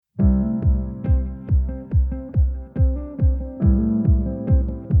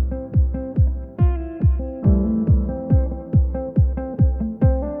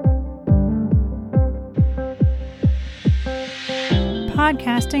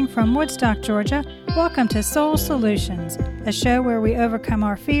Podcasting from Woodstock, Georgia, welcome to Soul Solutions, a show where we overcome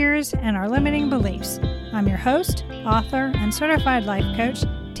our fears and our limiting beliefs. I'm your host, author, and certified life coach,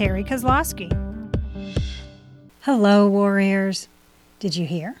 Terry Kozlowski. Hello, warriors. Did you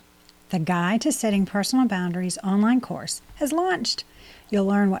hear? The Guide to Setting Personal Boundaries online course has launched. You'll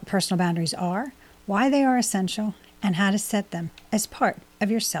learn what personal boundaries are, why they are essential, and how to set them as part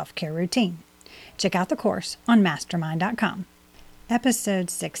of your self-care routine. Check out the course on mastermind.com. Episode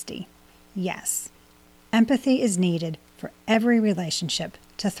 60. Yes, empathy is needed for every relationship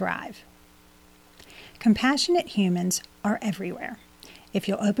to thrive. Compassionate humans are everywhere, if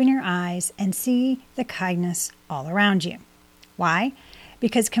you'll open your eyes and see the kindness all around you. Why?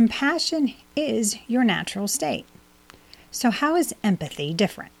 Because compassion is your natural state. So how is empathy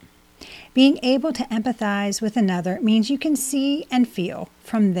different? Being able to empathize with another means you can see and feel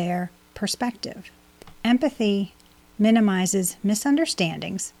from their perspective. Empathy minimizes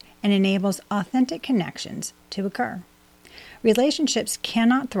misunderstandings and enables authentic connections to occur. Relationships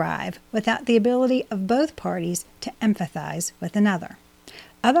cannot thrive without the ability of both parties to empathize with another.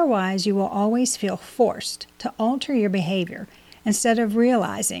 Otherwise, you will always feel forced to alter your behavior instead of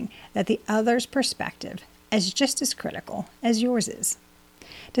realizing that the other's perspective is just as critical as yours is.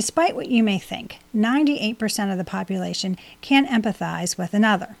 Despite what you may think, 98% of the population can empathize with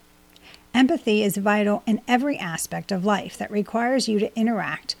another. Empathy is vital in every aspect of life that requires you to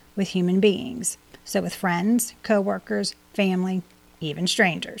interact with human beings, so with friends, co-workers, family, even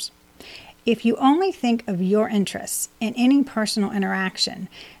strangers. If you only think of your interests in any personal interaction,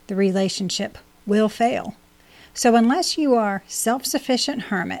 the relationship will fail. So unless you are a self-sufficient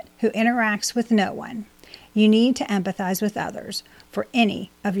hermit who interacts with no one, you need to empathize with others for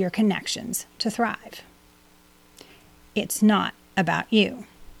any of your connections to thrive. It's not about you.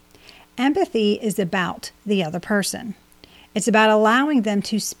 Empathy is about the other person. It's about allowing them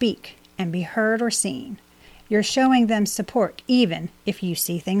to speak and be heard or seen. You're showing them support even if you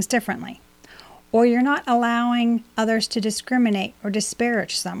see things differently. Or you're not allowing others to discriminate or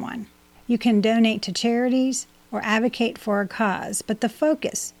disparage someone. You can donate to charities or advocate for a cause, but the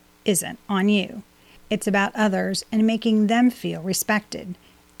focus isn't on you. It's about others and making them feel respected,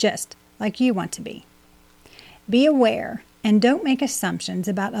 just like you want to be. Be aware and don't make assumptions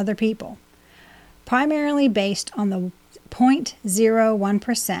about other people, primarily based on the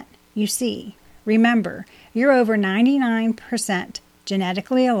 0.01% you see. Remember, you're over 99%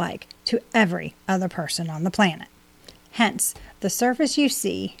 genetically alike to every other person on the planet. Hence, the surface you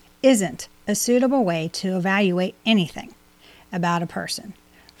see isn't a suitable way to evaluate anything about a person.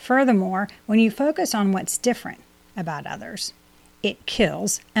 Furthermore, when you focus on what's different about others, it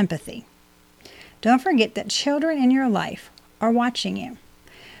kills empathy. Don't forget that children in your life are watching you.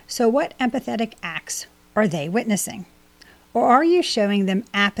 So what empathetic acts are they witnessing? Or are you showing them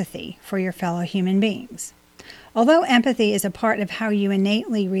apathy for your fellow human beings? Although empathy is a part of how you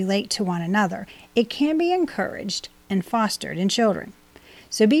innately relate to one another, it can be encouraged and fostered in children.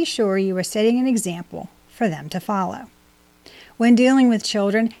 So be sure you are setting an example for them to follow. When dealing with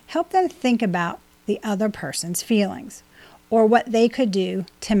children, help them think about the other person's feelings or what they could do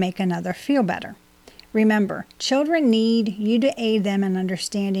to make another feel better. Remember, children need you to aid them in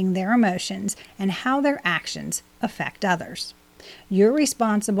understanding their emotions and how their actions affect others. You're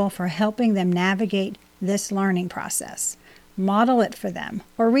responsible for helping them navigate this learning process. Model it for them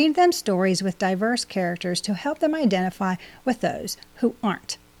or read them stories with diverse characters to help them identify with those who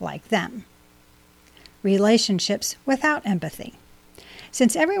aren't like them. Relationships without empathy.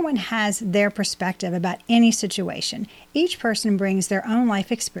 Since everyone has their perspective about any situation, each person brings their own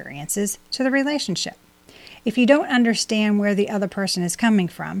life experiences to the relationship. If you don't understand where the other person is coming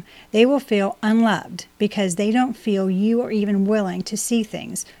from, they will feel unloved because they don't feel you are even willing to see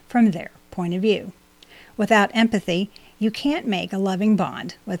things from their point of view. Without empathy, you can't make a loving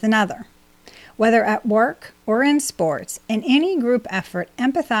bond with another. Whether at work or in sports, in any group effort,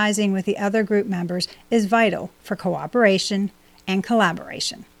 empathizing with the other group members is vital for cooperation and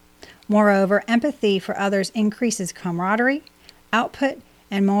collaboration. Moreover, empathy for others increases camaraderie, output,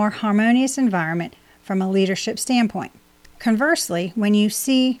 and more harmonious environment from a leadership standpoint. Conversely, when you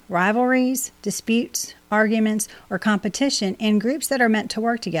see rivalries, disputes, arguments, or competition in groups that are meant to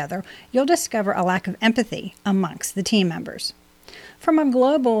work together, you'll discover a lack of empathy amongst the team members. From a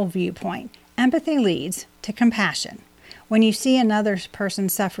global viewpoint, empathy leads to compassion. When you see another person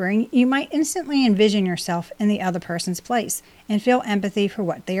suffering, you might instantly envision yourself in the other person's place and feel empathy for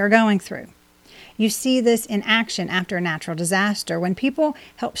what they are going through. You see this in action after a natural disaster when people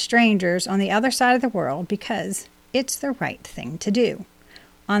help strangers on the other side of the world because it's the right thing to do.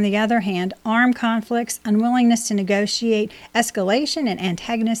 On the other hand, armed conflicts, unwillingness to negotiate, escalation, and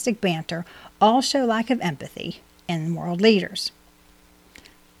antagonistic banter all show lack of empathy in world leaders.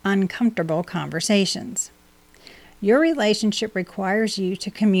 Uncomfortable conversations. Your relationship requires you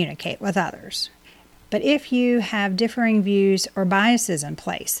to communicate with others. But if you have differing views or biases in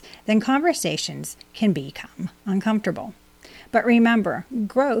place, then conversations can become uncomfortable. But remember,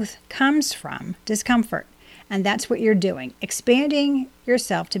 growth comes from discomfort, and that's what you're doing, expanding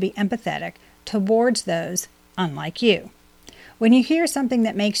yourself to be empathetic towards those unlike you. When you hear something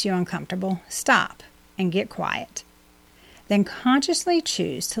that makes you uncomfortable, stop and get quiet. Then consciously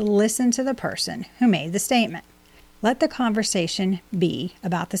choose to listen to the person who made the statement. Let the conversation be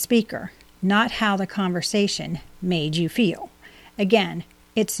about the speaker, not how the conversation made you feel. Again,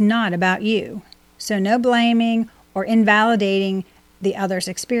 it's not about you, so no blaming or invalidating the other's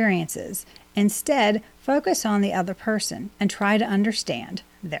experiences. Instead, focus on the other person and try to understand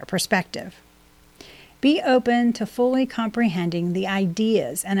their perspective. Be open to fully comprehending the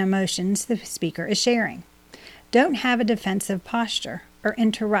ideas and emotions the speaker is sharing. Don't have a defensive posture or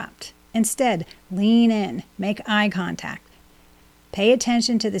interrupt. Instead, lean in, make eye contact. Pay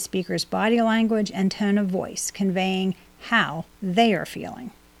attention to the speaker's body language and tone of voice, conveying how they are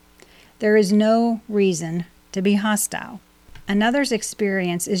feeling. There is no reason to be hostile. Another's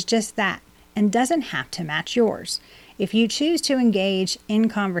experience is just that and doesn't have to match yours. If you choose to engage in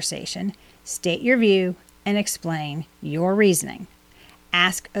conversation, state your view and explain your reasoning.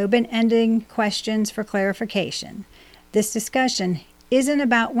 Ask open-ended questions for clarification. This discussion isn't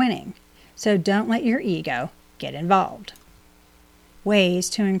about winning, so don't let your ego get involved. Ways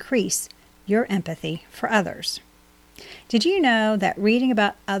to increase your empathy for others. Did you know that reading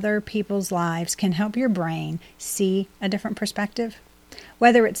about other people's lives can help your brain see a different perspective?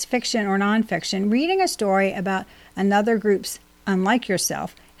 Whether it's fiction or nonfiction, reading a story about another group's unlike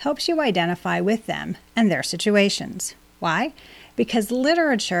yourself helps you identify with them and their situations. Why? Because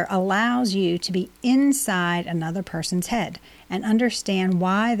literature allows you to be inside another person's head and understand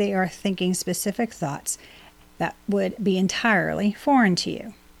why they are thinking specific thoughts that would be entirely foreign to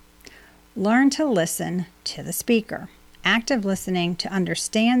you. Learn to listen to the speaker. Active listening to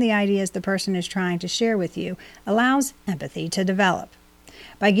understand the ideas the person is trying to share with you allows empathy to develop.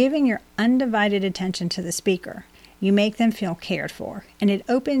 By giving your undivided attention to the speaker, you make them feel cared for, and it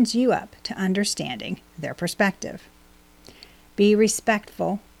opens you up to understanding their perspective. Be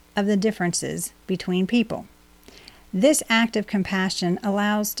respectful of the differences between people. This act of compassion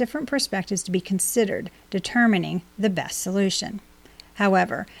allows different perspectives to be considered, determining the best solution.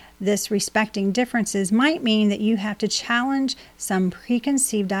 However, this respecting differences might mean that you have to challenge some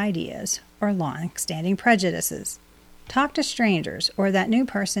preconceived ideas or long-standing prejudices. Talk to strangers or that new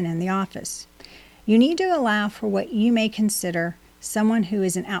person in the office. You need to allow for what you may consider someone who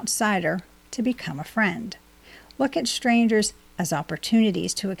is an outsider to become a friend. Look at strangers as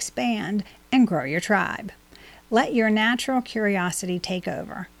opportunities to expand and grow your tribe. Let your natural curiosity take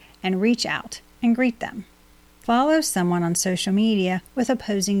over and reach out and greet them. Follow someone on social media with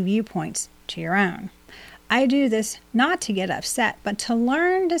opposing viewpoints to your own. I do this not to get upset, but to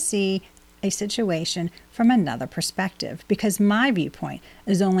learn to see a situation from another perspective, because my viewpoint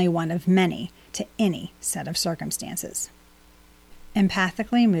is only one of many to any set of circumstances.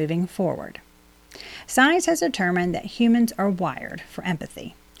 Empathically moving forward. Science has determined that humans are wired for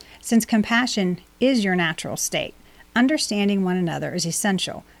empathy. Since compassion is your natural state, understanding one another is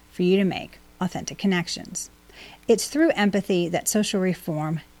essential for you to make authentic connections. It's through empathy that social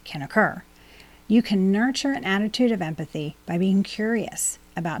reform can occur. You can nurture an attitude of empathy by being curious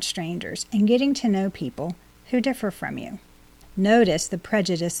about strangers and getting to know people who differ from you. Notice the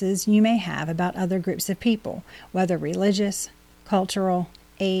prejudices you may have about other groups of people, whether religious, cultural,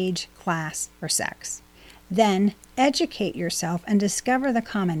 age, class, or sex. Then educate yourself and discover the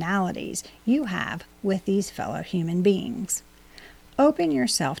commonalities you have with these fellow human beings. Open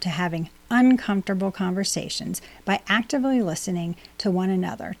yourself to having uncomfortable conversations by actively listening to one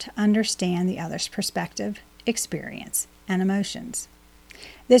another to understand the other's perspective, experience, and emotions.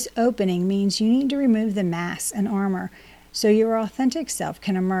 This opening means you need to remove the masks and armor so your authentic self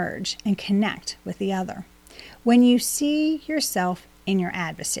can emerge and connect with the other. When you see yourself in your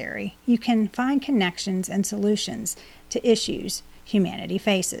adversary, you can find connections and solutions to issues humanity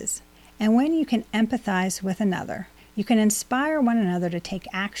faces. And when you can empathize with another, you can inspire one another to take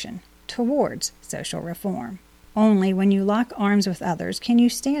action towards social reform. Only when you lock arms with others can you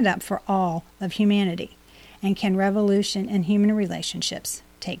stand up for all of humanity, and can revolution in human relationships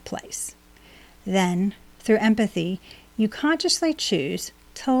take place. Then, through empathy, you consciously choose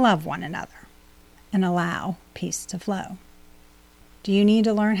to love one another and allow peace to flow. Do you need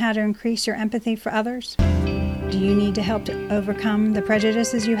to learn how to increase your empathy for others? Do you need to help to overcome the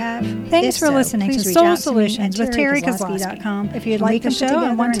prejudices you have? Thanks for listening to Soul Solutions with Terry Kozlowski. If you'd like the show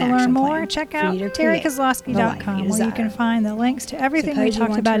and want to learn more, check out terrykozlowski.com, where you can find the links to everything we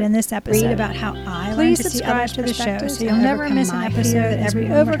talked about in this episode. Read about how I Please subscribe to the show so you'll never miss an episode as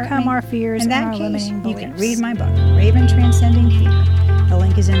we overcome our fears and our limiting beliefs. You can read my book, Raven Transcending Fear. The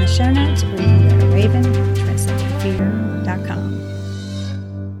link is in the show notes, or you can go to raventranscendingfear.com.